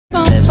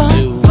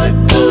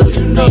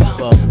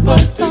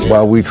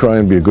While we try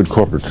and be a good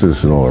corporate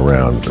citizen all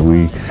around,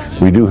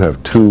 we do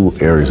have two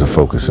areas of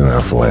focus in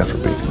our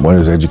philanthropy. One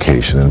is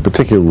education, and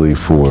particularly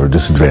for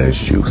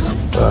disadvantaged youth,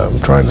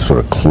 trying to sort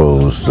of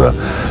close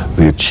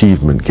the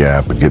achievement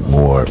gap and get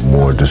more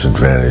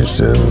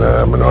disadvantaged and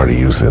minority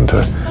youth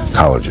into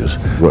colleges.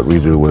 What we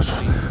do is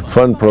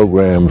fund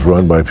programs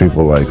run by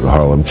people like the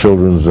Harlem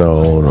Children's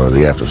Zone or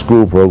the After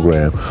School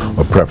Program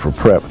or Prep for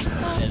Prep.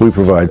 We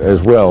provide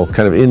as well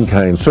kind of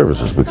in-kind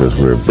services because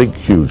we're a big,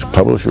 huge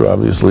publisher,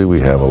 obviously.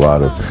 We have a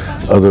lot of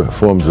other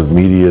forms of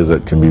media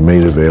that can be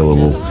made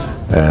available,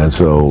 and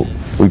so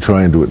we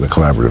try and do it in a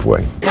collaborative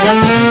way.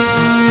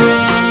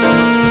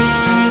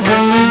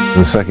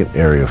 The second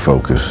area of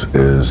focus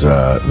is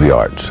the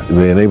arts.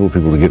 They enable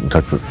people to get in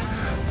touch with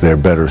their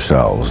better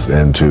selves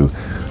and to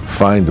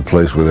find a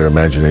place where their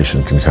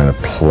imagination can kind of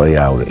play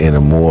out in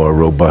a more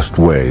robust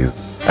way.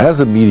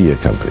 As a media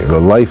company, the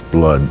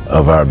lifeblood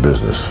of our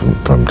business,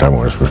 from Time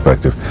Warner's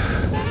perspective,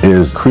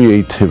 is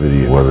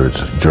creativity, whether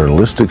it's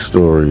journalistic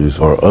stories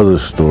or other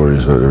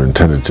stories that are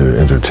intended to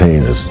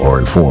entertain us or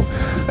inform.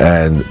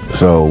 And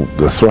so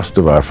the thrust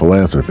of our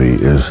philanthropy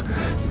is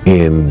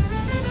in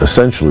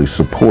essentially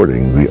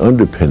supporting the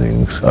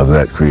underpinnings of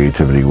that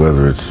creativity,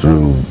 whether it's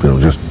through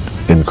just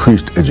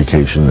increased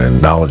education and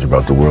knowledge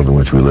about the world in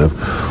which we live,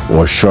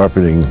 or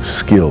sharpening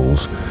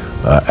skills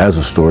as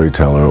a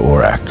storyteller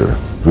or actor.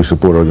 We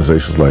support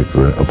organizations like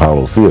the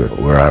Apollo Theater,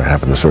 where I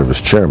happen to serve as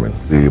chairman.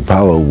 The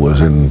Apollo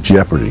was in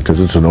jeopardy because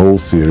it's an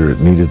old theater. It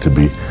needed to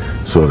be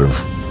sort of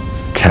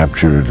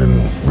captured and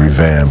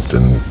revamped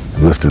and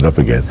lifted up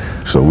again.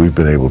 So we've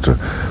been able to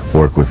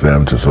work with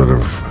them to sort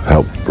of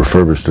help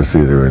refurbish the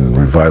theater and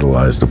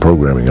revitalize the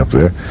programming up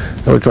there.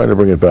 And we're trying to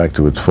bring it back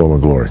to its former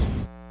glory.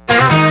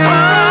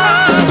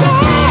 I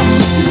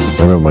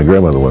remember my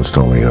grandmother once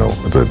told me,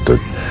 that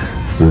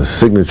the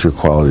signature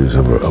qualities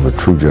of a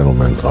true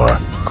gentleman are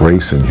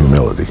grace and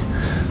humility.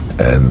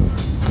 And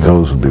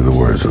those would be the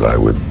words that I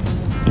would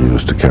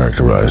use to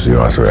characterize the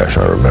Arthur Ashe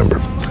I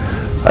remember.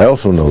 I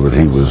also know that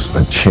he was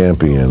a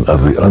champion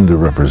of the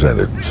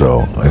underrepresented.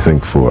 So I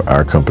think for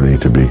our company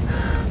to be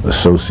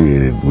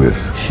associated with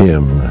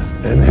him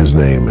and his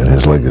name and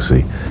his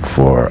legacy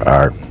for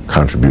our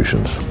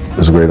contributions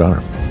is a great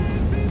honor.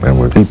 And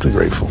we're deeply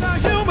grateful.